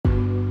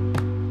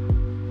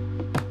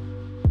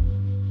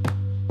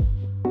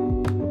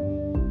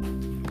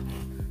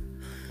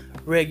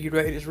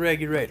Regulators.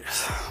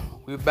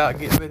 We're about to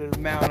get ready to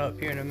mount up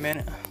here in a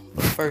minute.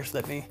 But first,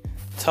 let me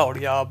talk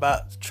to y'all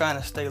about trying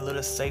to stay a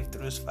little safe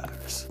through this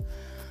virus.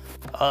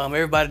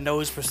 Everybody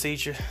knows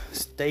procedure.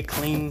 Stay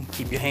clean.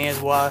 Keep your hands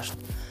washed.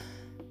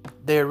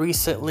 They're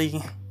recently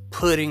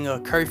putting a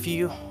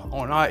curfew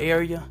on our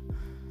area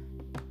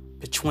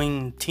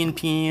between 10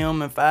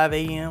 p.m. and 5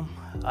 a.m.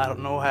 I don't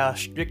know how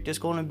strict it's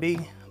going to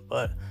be,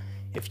 but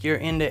if you're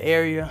in the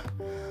area,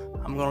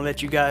 I'm going to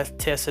let you guys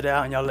test it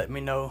out and y'all let me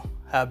know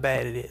how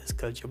bad it is,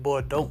 because your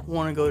boy don't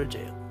want to go to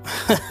jail.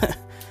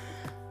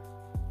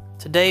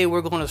 Today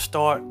we're going to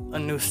start a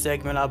new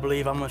segment I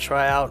believe I'm going to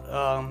try out.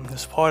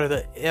 It's part of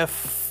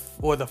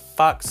the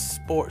Fox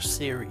Sports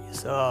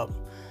series. There's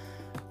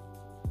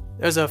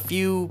a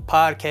few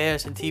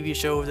podcasts and TV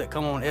shows that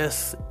come on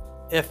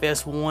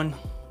FS1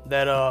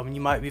 that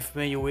you might be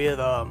familiar with.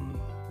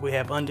 We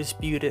have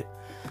Undisputed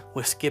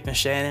with Skip and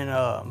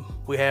Shannon.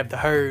 We have The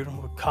Herd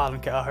with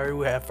Colin Cowherd.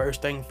 We have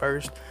First Thing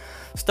First.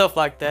 Stuff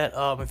like that.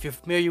 If you're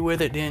familiar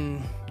with it,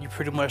 then you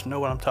pretty much know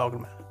what I'm talking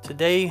about.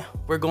 Today,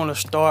 we're going to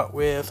start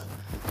with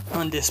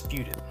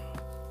Undisputed.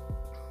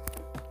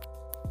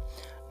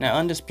 Now,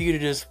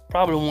 Undisputed is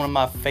probably one of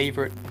my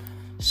favorite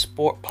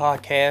sport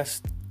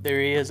podcasts there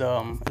is.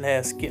 It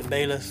has Skip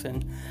Bayless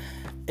and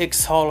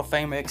ex-Hall of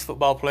Famer,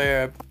 ex-football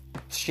player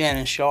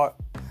Shannon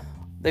Sharp.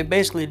 They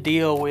basically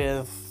deal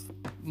with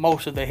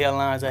most of the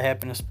headlines that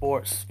happen in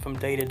sports from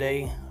day to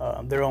day.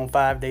 They're on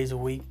 5 days a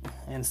week,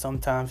 and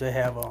sometimes they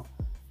have a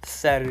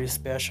Saturday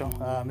special.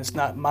 It's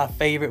not my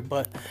favorite,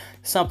 but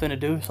something to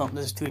do, something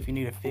to listen to if you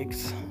need a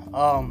fix.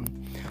 One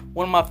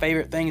of my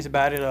favorite things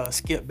about it,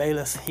 Skip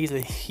Bayless, he's a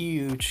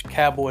huge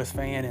Cowboys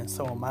fan, and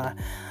so am I.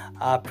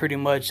 I pretty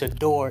much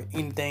adore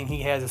anything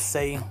he has to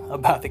say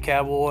about the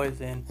Cowboys,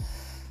 and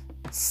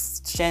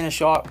Shannon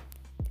Sharp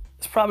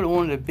is probably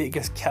one of the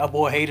biggest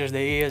Cowboy haters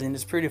there is, and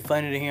it's pretty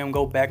funny to hear him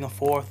go back and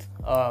forth.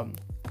 I'm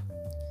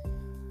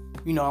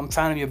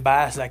trying to be as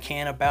biased as I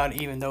can about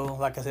it, even though,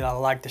 like I said, I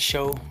like the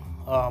show.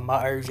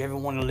 I urge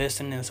everyone to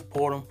listen and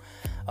support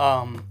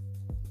them.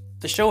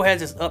 The show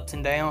has its ups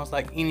and downs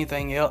like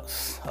anything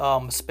else,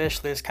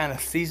 especially it's kind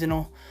of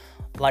seasonal.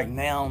 Like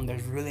now,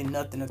 there's really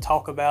nothing to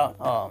talk about.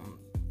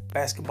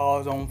 Basketball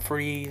is on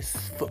freeze,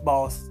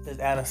 football is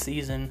out of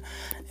season,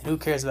 and who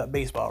cares about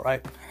baseball,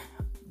 right?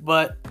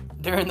 But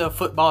during the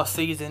football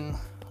season,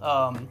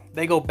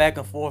 they go back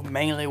and forth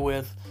mainly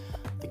with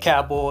the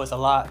Cowboys a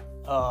lot.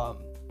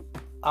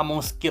 I'm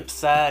on Skip's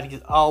side.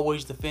 He's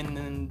always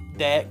defending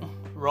Dak,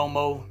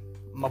 Romo,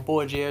 my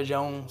boy Jerry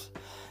Jones,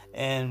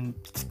 and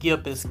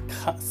Skip is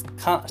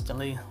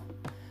constantly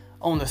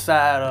on the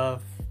side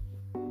of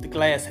the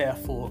glass half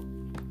full.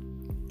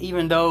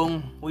 Even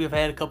though we have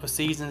had a couple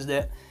seasons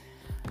that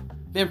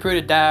been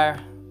pretty dire.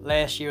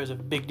 Last year was a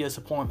big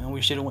disappointment.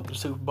 We should have went to the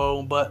Super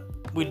Bowl, but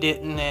we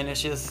didn't, and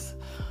it's just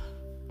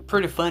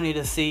pretty funny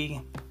to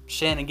see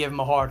Shannon give him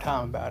a hard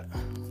time about it.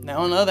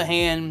 Now, on the other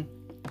hand,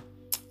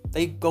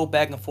 they go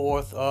back and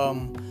forth.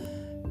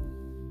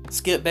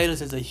 Skip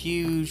Bayless is a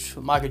huge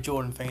Michael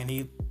Jordan fan.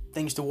 He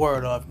thinks the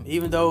world of him.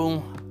 Even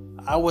though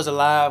I was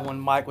alive when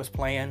Mike was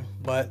playing,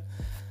 but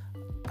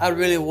I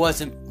really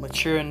wasn't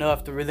mature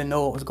enough to really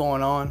know what was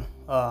going on.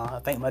 I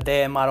think my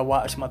dad might have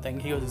watched him. I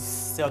think he was a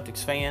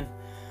Celtics fan.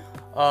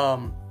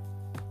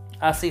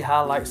 I see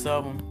highlights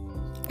of him.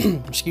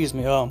 Excuse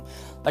me.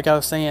 Like I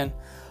was saying,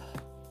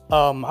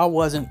 I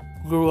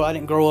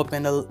didn't grow up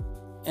in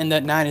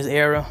that 90s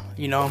era,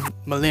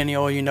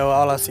 millennial,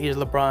 all I see is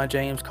LeBron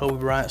James, Kobe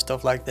Bryant,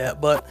 stuff like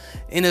that. But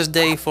in his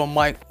day, for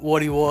Mike,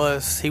 what he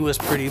was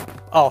pretty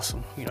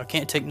awesome.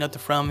 Can't take nothing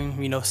from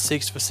him,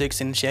 6 for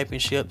 6 in the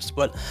championships.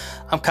 But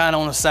I'm kind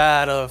of on the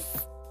side of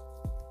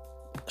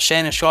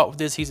Shannon Sharp with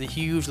this. He's a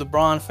huge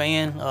LeBron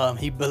fan.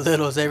 He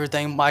belittles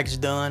everything Mike's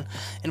done,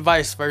 and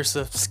vice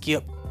versa.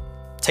 Skip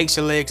takes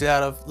the legs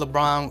out of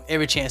LeBron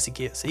every chance he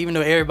gets, even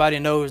though everybody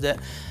knows that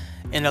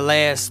in the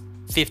last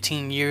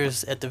 15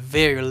 years, at the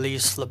very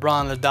least,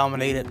 LeBron has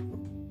dominated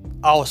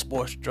all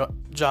sports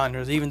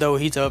genres. Even though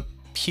he's a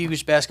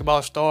huge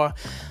basketball star,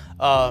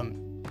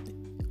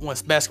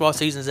 once basketball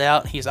season's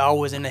out, he's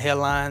always in the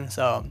headlines.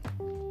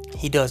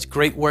 He does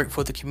great work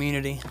for the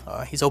community.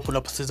 He's opened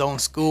up his own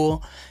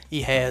school.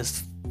 He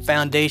has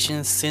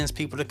foundations, sends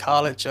people to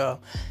college.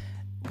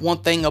 One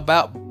thing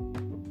about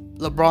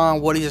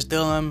LeBron, what he has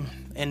done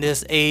in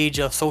this age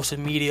of social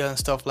media and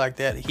stuff like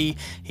that, he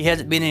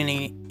hasn't been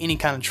in any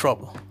kind of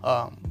trouble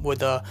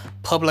with a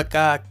public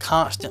eye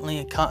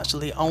constantly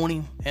on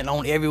him and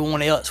on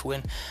everyone else,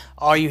 when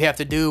all you have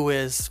to do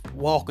is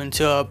walk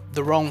into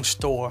the wrong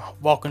store,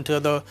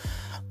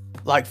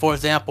 like for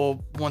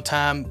example, one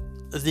time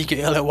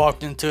Ezekiel Elliott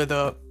walked into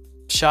the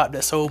shop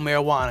that sold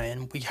marijuana,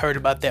 and we heard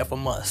about that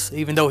from us.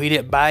 Even though he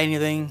didn't buy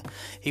anything,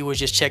 he was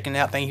just checking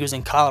out things. He was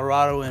in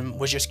Colorado and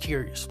was just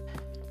curious.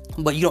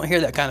 But you don't hear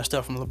that kind of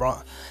stuff from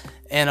LeBron.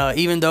 And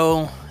even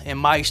though in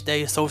Mike's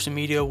day social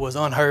media was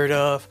unheard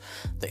of,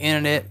 the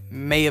internet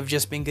may have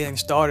just been getting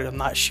started, I'm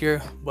not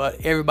sure.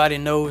 But everybody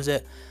knows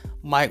that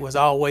Mike was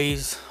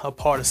always a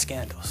part of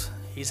scandals.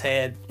 He's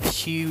had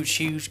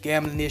huge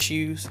gambling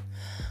issues.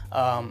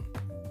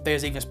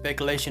 there's even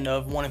speculation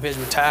of one of his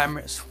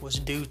retirements was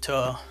due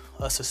to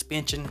a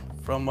suspension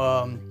from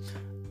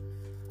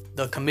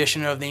the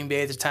commissioner of the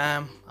NBA at the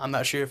time. I'm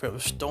not sure if it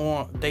was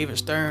David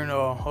Stern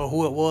or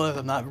who it was.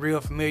 I'm not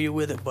real familiar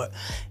with it, but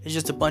it's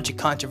just a bunch of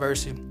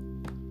controversy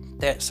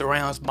that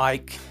surrounds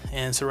Mike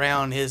and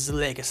surround his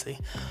legacy.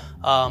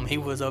 He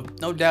was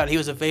no doubt he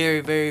was a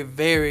very, very,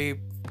 very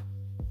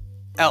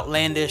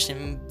outlandish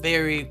and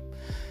very,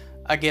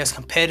 I guess,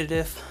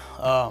 competitive.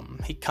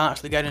 He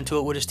constantly got into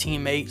it with his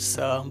teammates,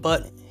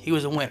 but he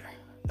was a winner.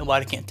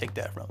 Nobody can take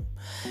that from him.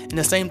 And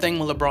the same thing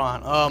with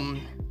LeBron.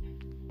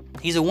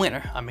 He's a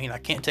winner. I mean, I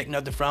can't take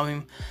nothing from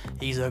him.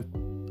 He's a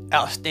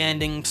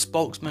outstanding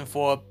spokesman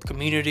for the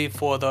community,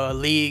 for the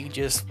league,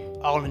 just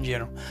all in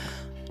general.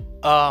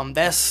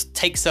 That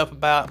takes up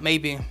about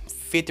maybe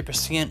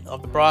 50%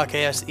 of the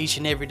broadcast each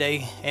and every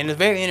day, and it's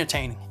very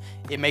entertaining.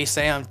 It may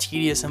sound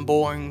tedious and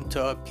boring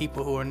to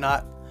people who are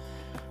not,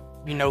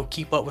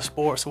 keep up with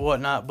sports or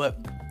whatnot, but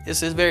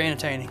it's very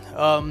entertaining.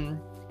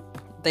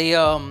 They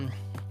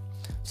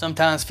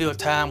sometimes fill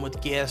time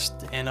with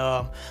guests, and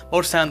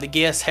most of the time the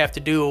guests have to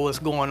do with what's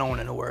going on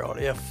in the world.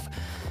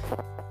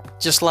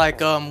 Just like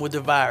with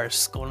the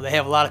virus, they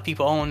have a lot of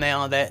people on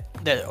now that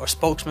are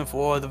spokesmen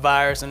for the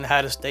virus and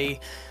how to stay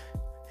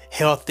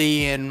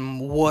healthy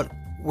and what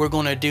we're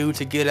gonna do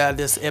to get out of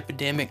this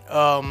epidemic.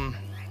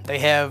 They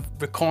have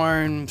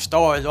recurring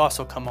stars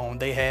also come on.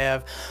 They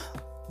have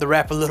the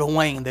rapper Lil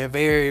Wayne. They're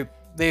very,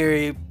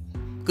 very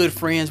good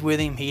friends with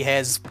him. He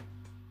has,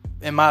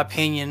 in my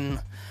opinion,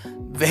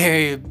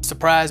 very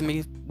surprised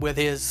me with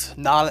his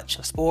knowledge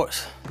of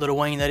sports. Lil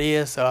Wayne, that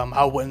is.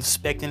 I wasn't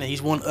expecting it.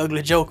 He's one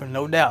ugly joker,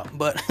 no doubt,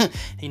 but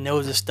he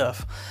knows his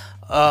stuff.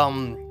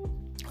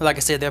 Like I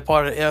said, they're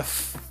part of the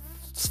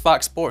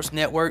Fox Sports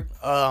Network.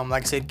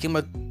 Like I said, give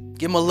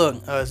them a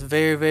look. It's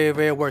very, very,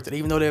 very worth it.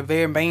 Even though they're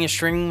very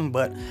mainstream,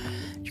 but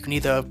you can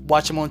either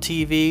watch them on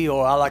TV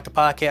or I like the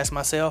podcast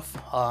myself.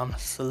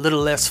 It's a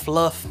little less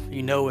fluff.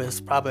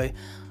 It's probably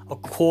a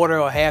quarter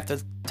or half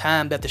the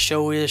time that the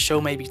show is.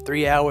 Show maybe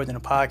 3 hours, and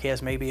the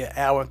podcast maybe an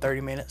hour and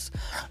 30 minutes.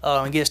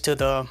 It gets to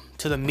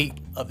the meat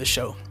of the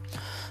show.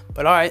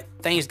 But all right,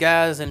 thanks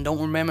guys, and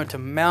don't remember to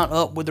mount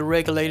up with the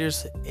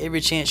regulators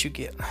every chance you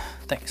get.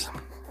 Thanks.